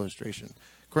terrible illustration.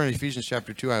 According to Ephesians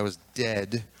chapter 2, I was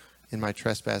dead in my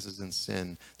trespasses and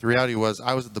sin. The reality was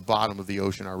I was at the bottom of the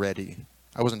ocean already.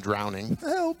 I wasn't drowning.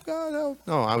 Help, God, help.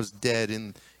 No, I was dead,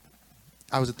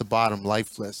 I was at the bottom,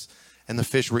 lifeless, and the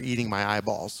fish were eating my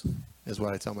eyeballs, is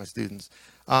what I tell my students.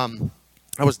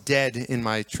 I was dead in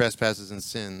my trespasses and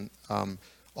sin.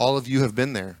 All of you have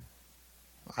been there.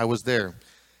 I was there.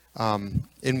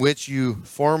 In which you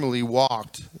formerly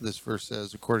walked, this verse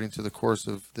says, according to the course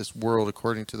of this world,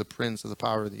 according to the prince of the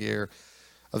power of the air,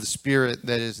 of the spirit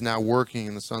that is now working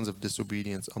in the sons of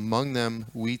disobedience. Among them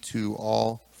we too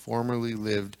all formerly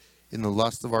lived in the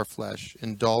lust of our flesh,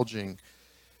 indulging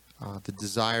the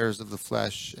desires of the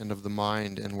flesh and of the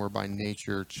mind, and were by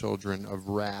nature children of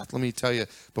wrath. Let me tell you,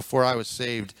 before I was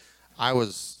saved, I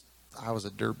was a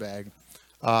dirtbag.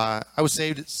 I was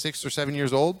saved at 6 or 7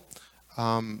 years old,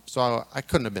 so I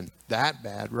couldn't have been that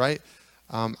bad, right?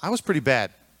 I was pretty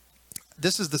bad.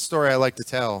 This is the story I like to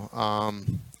tell.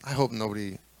 I hope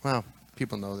nobody, well,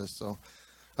 people know this, so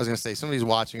I was going to say somebody's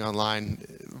watching online,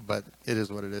 but it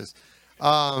is what it is.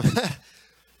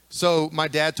 So my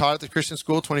dad taught at the Christian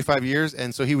school 25 years,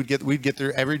 and so we'd get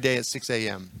there every day at 6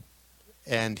 a.m.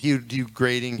 And he would do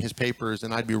grading his papers,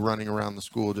 and I'd be running around the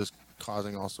school just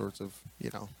causing all sorts of,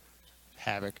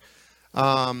 havoc.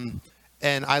 And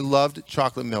I loved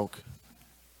chocolate milk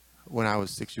when I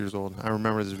was 6 years old. I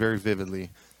remember this very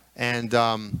vividly. And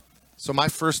so my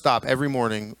first stop every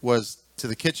morning was to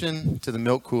the kitchen, to the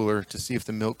milk cooler, to see if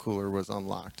the milk cooler was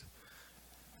unlocked.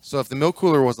 So if the milk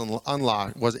cooler was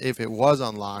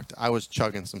unlocked, I was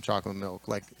chugging some chocolate milk,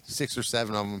 like 6 or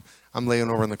 7 of them. I'm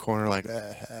laying over in the corner like,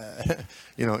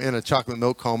 in a chocolate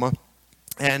milk coma.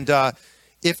 And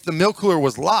if the milk cooler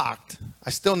was locked, I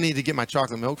still needed to get my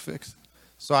chocolate milk fixed.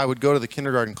 So I would go to the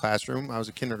kindergarten classroom. I was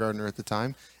a kindergartner at the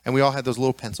time. And we all had those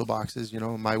little pencil boxes.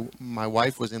 My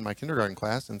wife was in my kindergarten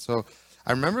class. And so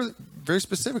I remember very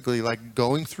specifically like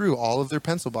going through all of their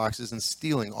pencil boxes and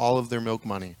stealing all of their milk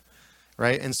money.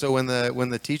 Right. And so when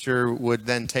the teacher would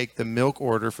then take the milk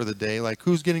order for the day, like,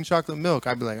 who's getting chocolate milk?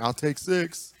 I'd be like, I'll take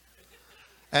 6.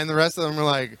 And the rest of them were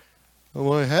like,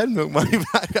 well, I had milk money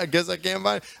back. I guess I can't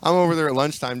buy it. I'm over there at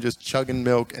lunchtime just chugging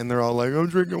milk, and they're all like, I'm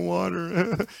drinking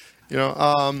water.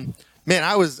 Man,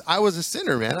 I was a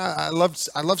sinner, man. I loved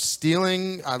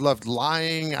stealing. I loved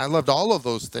lying. I loved all of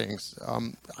those things.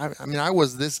 I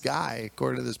was this guy,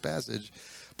 according to this passage.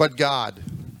 But God,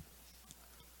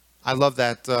 I love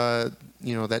that, that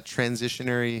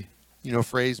transitionary,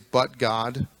 phrase, but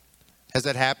God. Has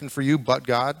that happened for you, but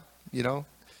God,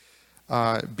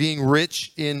 being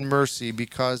rich in mercy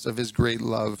because of his great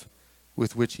love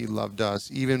with which he loved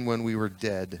us, even when we were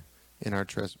dead in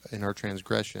our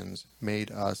transgressions,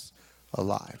 made us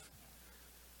alive.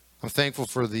 I'm thankful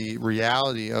for the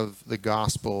reality of the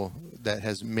gospel that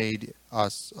has made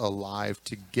us alive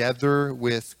together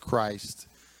with Christ.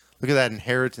 Look at that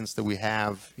inheritance that we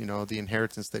have, the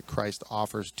inheritance that Christ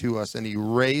offers to us, and he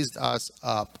raised us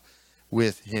up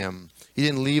with him. He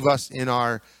didn't leave us in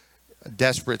our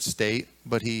desperate state,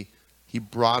 but he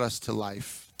brought us to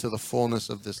life, to the fullness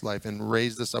of this life, and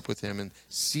raised us up with him and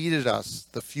seated us,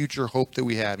 the future hope that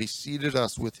we have. He seated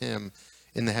us with him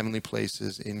in the heavenly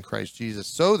places in Christ Jesus,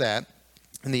 so that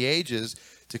in the ages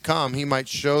to come, he might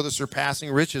show the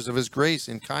surpassing riches of his grace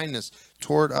and kindness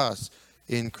toward us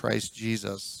in Christ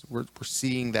Jesus. We're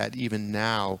seeing that even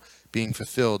now being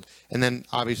fulfilled. And then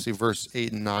obviously verse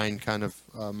 8 and 9, kind of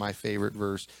my favorite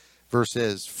verse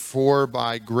is, for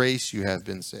by grace you have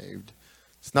been saved.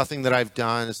 It's nothing that I've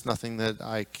done. It's nothing that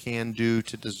I can do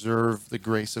to deserve the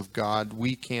grace of God.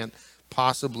 We can't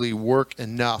possibly work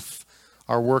enough.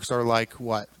 Our works are like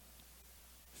what?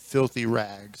 Filthy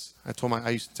rags. I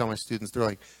used to tell my students, they're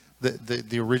like,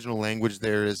 the original language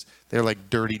there is, they're like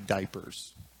dirty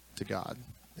diapers to God.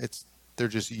 They're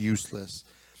just useless.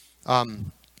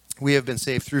 We have been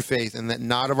saved through faith, and that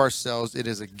not of ourselves, it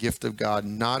is a gift of God,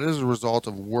 not as a result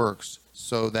of works,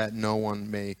 so that no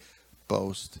one may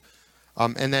boast.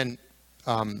 And then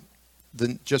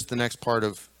just the next part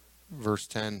of verse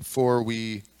 10, for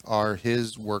we are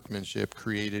his workmanship,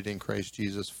 created in Christ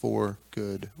Jesus for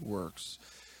good works.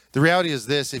 The reality is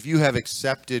this: if you have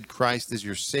accepted Christ as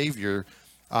your Savior,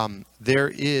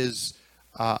 there is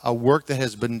a work that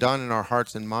has been done in our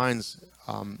hearts and minds,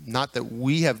 not that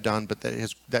we have done, but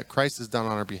that Christ has done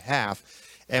on our behalf.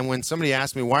 And when somebody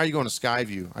asked me, why are you going to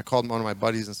Skyview? I called one of my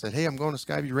buddies and said, hey, I'm going to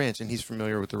Skyview Ranch. And he's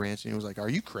familiar with the ranch. And he was like, are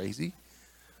you crazy?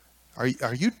 Are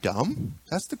you dumb?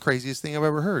 That's the craziest thing I've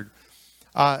ever heard.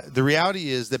 The reality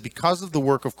is that because of the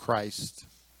work of Christ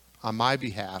on my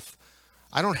behalf,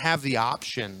 I don't have the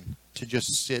option to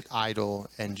just sit idle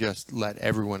and just let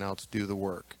everyone else do the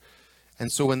work.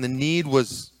 And so when the need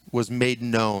was made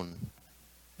known,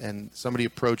 and somebody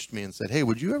approached me and said, hey,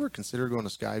 would you ever consider going to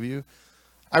Skyview?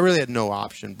 I really had no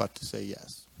option but to say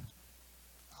yes.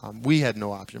 We had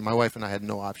no option. My wife and I had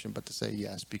no option but to say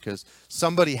yes, because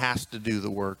somebody has to do the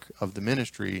work of the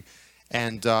ministry,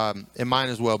 and it might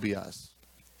as well be us.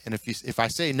 And if I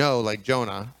say no, like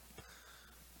Jonah,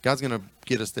 God's going to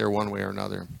get us there one way or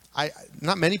another.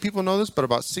 Not many people know this, but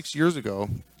about 6 years ago,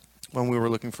 when we were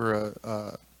looking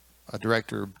for a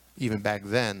director, even back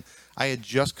then, I had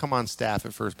just come on staff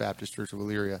at First Baptist Church of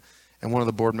Elyria, and one of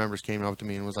the board members came up to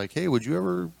me and was like, hey, would you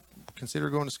ever consider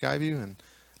going to Skyview? And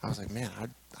I was like, man,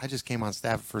 I just came on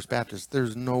staff at First Baptist.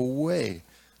 There's no way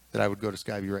that I would go to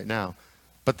Skyview right now.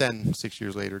 But then 6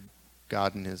 years later,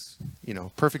 God in his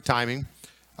perfect timing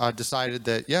decided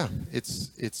that, yeah,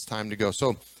 it's time to go.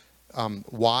 So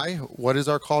Why? What is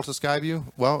our call to Skyview?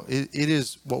 Well, it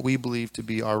is what we believe to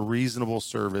be our reasonable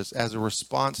service as a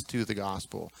response to the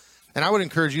gospel. And I would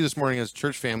encourage you this morning as a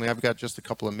church family, I've got just a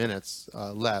couple of minutes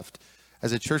left,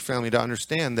 as a church family to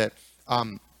understand that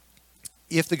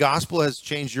if the gospel has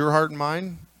changed your heart and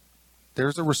mind,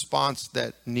 there's a response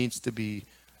that needs to be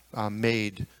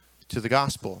made to the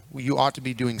gospel. You ought to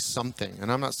be doing something.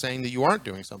 And I'm not saying that you aren't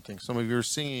doing something. Some of you are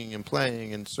singing and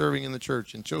playing and serving in the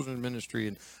church and children's ministry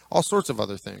and all sorts of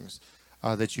other things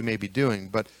that you may be doing.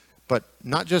 But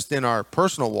not just in our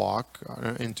personal walk,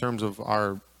 in terms of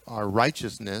our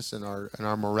righteousness and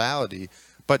our morality,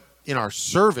 but in our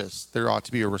service, there ought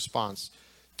to be a response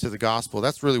to the gospel.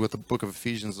 That's really what the book of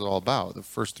Ephesians is all about. The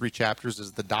first 3 chapters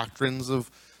is the doctrines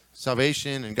of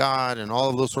salvation and God and all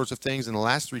of those sorts of things. And the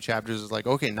last 3 chapters is like,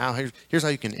 okay, now here's how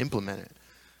you can implement it.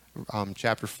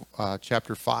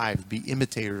 Chapter 5, be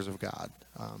imitators of God,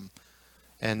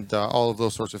 and all of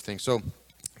those sorts of things. So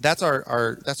that's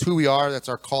that's who we are. That's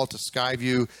our call to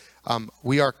Skyview.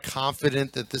 We are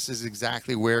confident that this is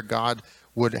exactly where God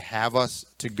would have us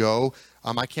to go.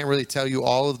 I can't really tell you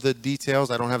all of the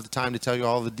details. I don't have the time to tell you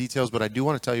all of the details, but I do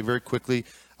want to tell you very quickly.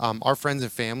 Our friends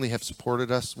and family have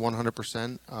supported us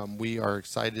 100%. We are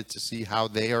excited to see how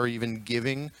they are even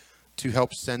giving to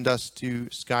help send us to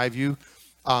Skyview.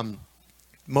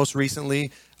 Most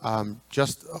recently,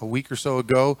 just a week or so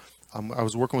ago, I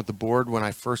was working with the board when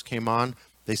I first came on.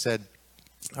 They said,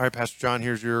 "All right, Pastor John,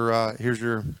 here's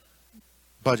your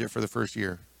budget for the first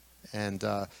year." And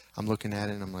I'm looking at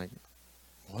it and I'm like,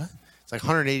 "What?" It's like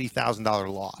 $180,000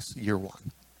 loss year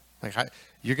one. Like,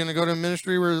 you're going to go to a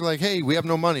ministry where like, hey, we have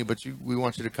no money, but we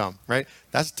want you to come, right?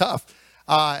 That's tough.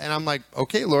 And I'm like,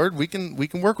 okay, Lord, we can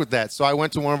work with that. So I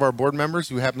went to one of our board members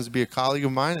who happens to be a colleague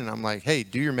of mine, and I'm like, hey,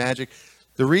 do your magic.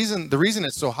 The reason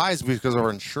it's so high is because of our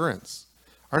insurance.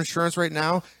 Our insurance right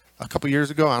now, a couple years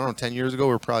ago, I don't know, 10 years ago,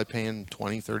 we were probably paying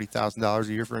 $20,000, $30,000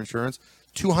 a year for insurance.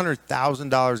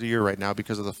 $200,000 a year right now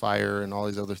because of the fire and all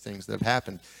these other things that have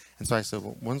happened. And so I said,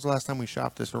 well, when's the last time we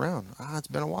shopped this around? It's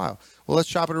been a while. Well, let's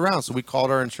shop it around. So we called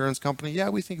our insurance company. Yeah,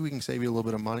 we think we can save you a little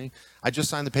bit of money. I just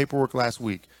signed the paperwork last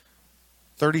week.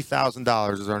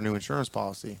 $30,000 is our new insurance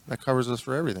policy. That covers us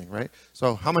for everything, right?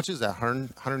 So how much is that?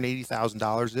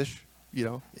 $180,000-ish,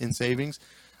 in savings.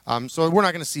 So we're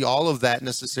not going to see all of that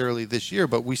necessarily this year,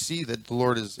 but we see that the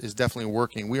Lord is definitely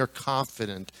working. We are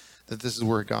confident that this is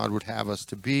where God would have us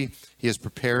to be. He has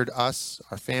prepared us,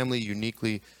 our family,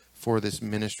 uniquely for this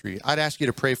ministry. I'd ask you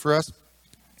to pray for us.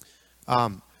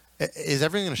 Is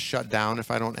everything going to shut down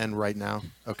if I don't end right now?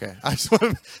 Okay. I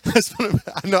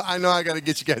know I got to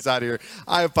get you guys out of here.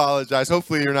 I apologize.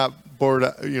 Hopefully you're not bored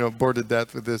to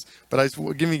death with this, but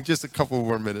give me just a couple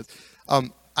more minutes.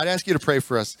 I'd ask you to pray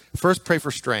for us. First, pray for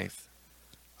strength.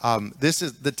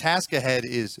 The task ahead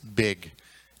is big,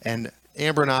 and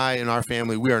Amber and I and our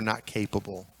family, we are not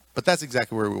capable, but that's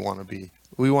exactly where we want to be.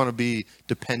 We want to be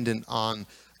dependent on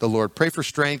the Lord. Pray for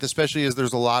strength, especially as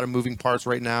there's a lot of moving parts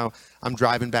right now. I'm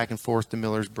driving back and forth to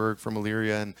Millersburg from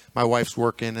Elyria, and my wife's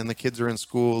working, and the kids are in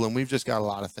school, and we've just got a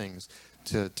lot of things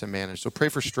to manage. So pray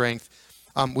for strength.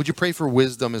 Would you pray for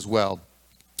wisdom as well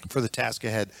for the task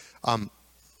ahead? A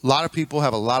lot of people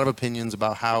have a lot of opinions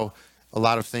about how a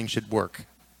lot of things should work.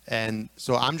 And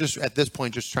so I'm just, at this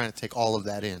point, just trying to take all of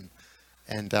that in.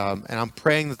 And I'm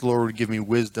praying that the Lord would give me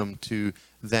wisdom to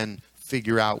then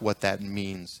figure out what that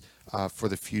means for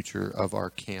the future of our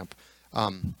camp.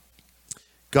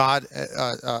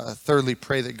 Thirdly,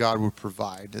 pray that God would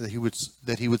provide, that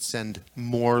He would send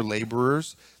more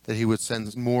laborers, that He would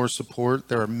send more support.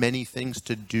 There are many things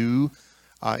to do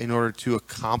in order to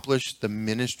accomplish the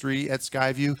ministry at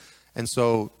Skyview. And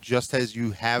so just as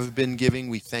you have been giving,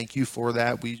 we thank you for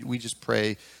that. We just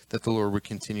pray that the Lord would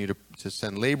continue to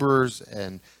send laborers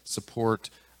and support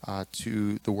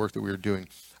to the work that we are doing.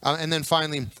 And then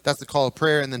finally, that's the call of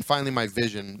prayer. And then finally, my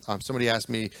vision. Somebody asked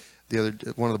me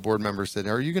one of the board members said,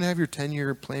 are you going to have your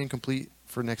 10-year plan complete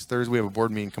for next Thursday? We have a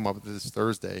board meeting come up this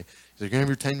Thursday. He said, you're going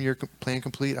to have your 10-year plan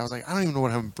complete? I was like, I don't even know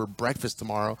what I'm having for breakfast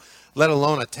tomorrow, let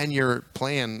alone a 10-year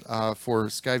plan for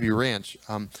Skyview Ranch.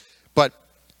 But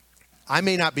I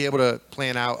may not be able to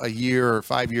plan out a year or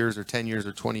 5 years or 10 years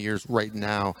or 20 years right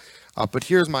now. But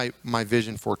here's my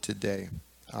vision for today.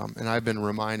 And I've been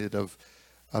reminded of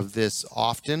this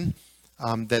often,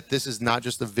 that this is not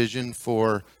just a vision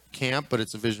for camp, but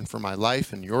it's a vision for my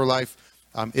life and your life.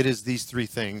 It is these three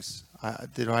things.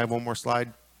 Did I have one more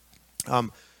slide?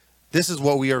 This is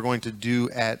what we are going to do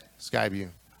at Skyview.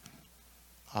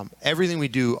 Everything we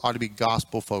do ought to be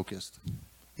gospel focused.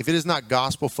 If it is not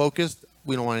gospel focused,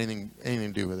 we don't want anything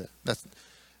to do with it.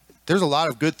 there's a lot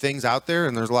of good things out there,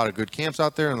 and there's a lot of good camps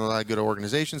out there, and a lot of good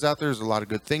organizations out there. There's a lot of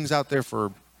good things out there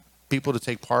for people to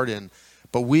take part in.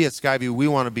 But we at Skyview, we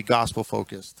want to be gospel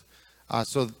focused.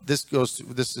 So this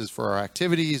is for our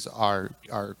activities, our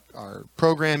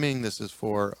programming. This is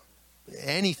for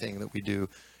anything that we do.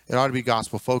 It ought to be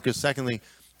gospel focused. Secondly,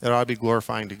 it ought to be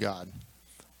glorifying to God.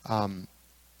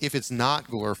 If it's not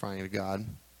glorifying to God,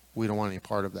 we don't want any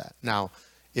part of that. Now,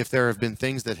 if there have been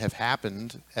things that have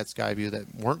happened at Skyview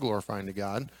that weren't glorifying to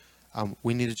God,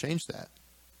 we need to change that.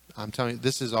 I'm telling you,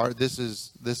 this is our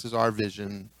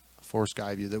vision for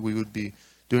Skyview, that we would be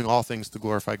doing all things to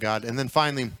glorify God. And then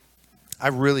finally,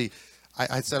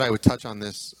 I said I would touch on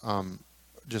this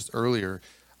just earlier.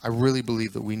 I really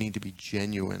believe that we need to be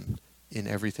genuine in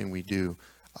everything we do.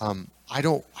 I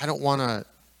don't want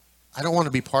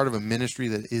to be part of a ministry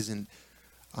that isn't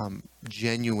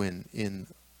genuine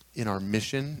in our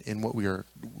mission, in what we are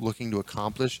looking to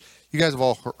accomplish. You guys have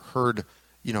all heard,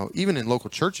 even in local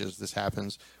churches, this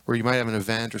happens, where you might have an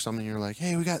event or something, and you're like,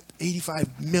 hey, we got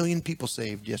 85 million people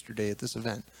saved yesterday at this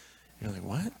event. And you're like,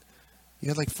 what? You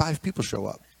had like 5 people show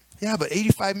up. Yeah, but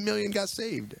 85 million got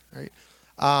saved, right?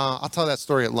 I'll tell that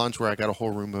story at lunch where I got a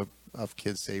whole room of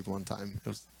kids saved one time. It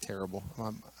was terrible.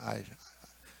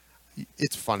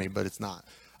 It's funny, but it's not.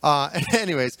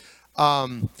 Anyways,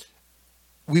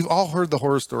 we've all heard the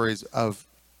horror stories of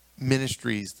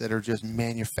ministries that are just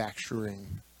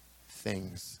manufacturing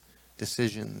things,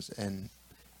 decisions, and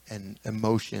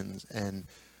emotions, and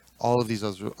all of these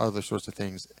other sorts of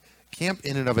things. Camp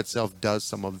in and of itself does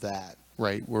some of that,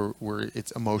 right? Where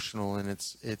it's emotional, and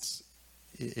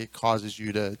it causes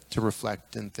you to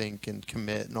reflect and think and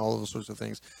commit and all those sorts of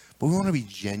things. But we want to be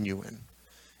genuine.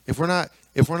 If we're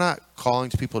not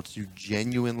calling to people to do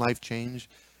genuine life change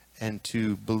and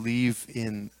to believe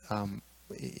in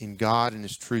God and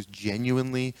His truth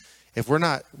genuinely, if we're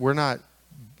not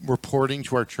reporting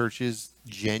to our churches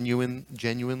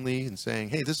genuinely and saying,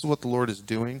 hey, this is what the Lord is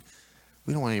doing,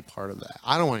 we don't want any part of that.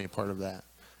 I don't want any part of that.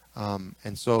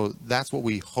 And so that's what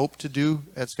we hope to do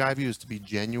at Skyview, is to be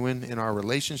genuine in our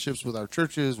relationships with our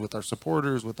churches, with our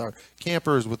supporters, with our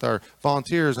campers, with our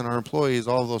volunteers and our employees,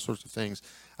 all of those sorts of things.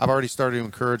 I've already started to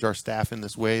encourage our staff in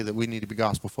this way, that we need to be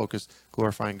gospel focused,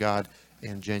 glorifying God,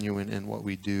 and genuine in what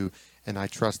we do. And I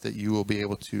trust that you will be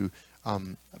able to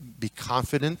be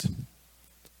confident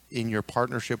in your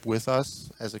partnership with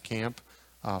us as a camp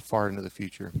far into the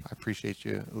future. I appreciate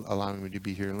you allowing me to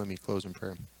be here. Let me close in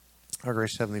prayer. Our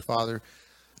gracious Heavenly Father,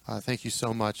 thank you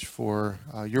so much for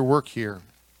your work here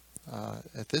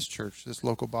at this church, this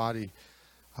local body.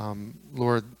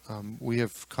 Lord, we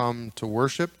have come to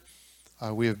worship.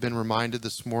 We have been reminded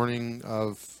this morning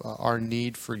of our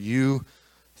need for you.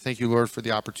 Thank you, Lord, for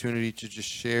the opportunity to just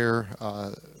share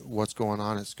what's going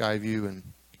on at Skyview and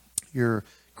your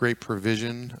great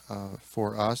provision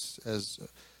for us as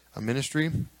a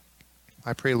ministry.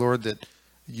 I pray, Lord, that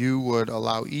you would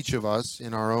allow each of us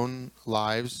in our own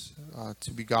lives to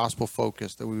be gospel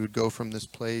focused, that we would go from this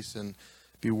place and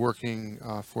be working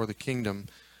for the kingdom,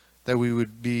 that we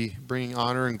would be bringing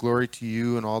honor and glory to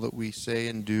you in all that we say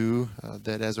and do,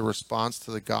 that as a response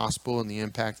to the gospel and the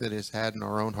impact that it has had in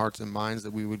our own hearts and minds,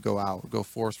 that we would go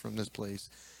forth from this place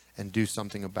and do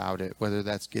something about it, whether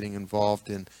that's getting involved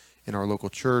in our local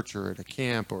church or at a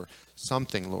camp or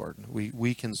something, Lord.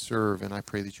 We can serve, and I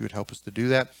pray that you would help us to do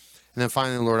that. And then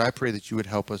finally, Lord, I pray that you would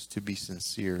help us to be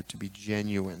sincere, to be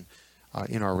genuine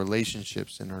in our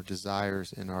relationships, in our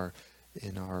desires, in our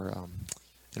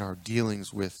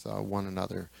dealings with one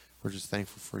another. We're just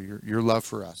thankful for your love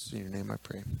for us. In your name I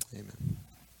pray. Amen.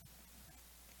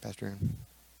 Pastor Aaron.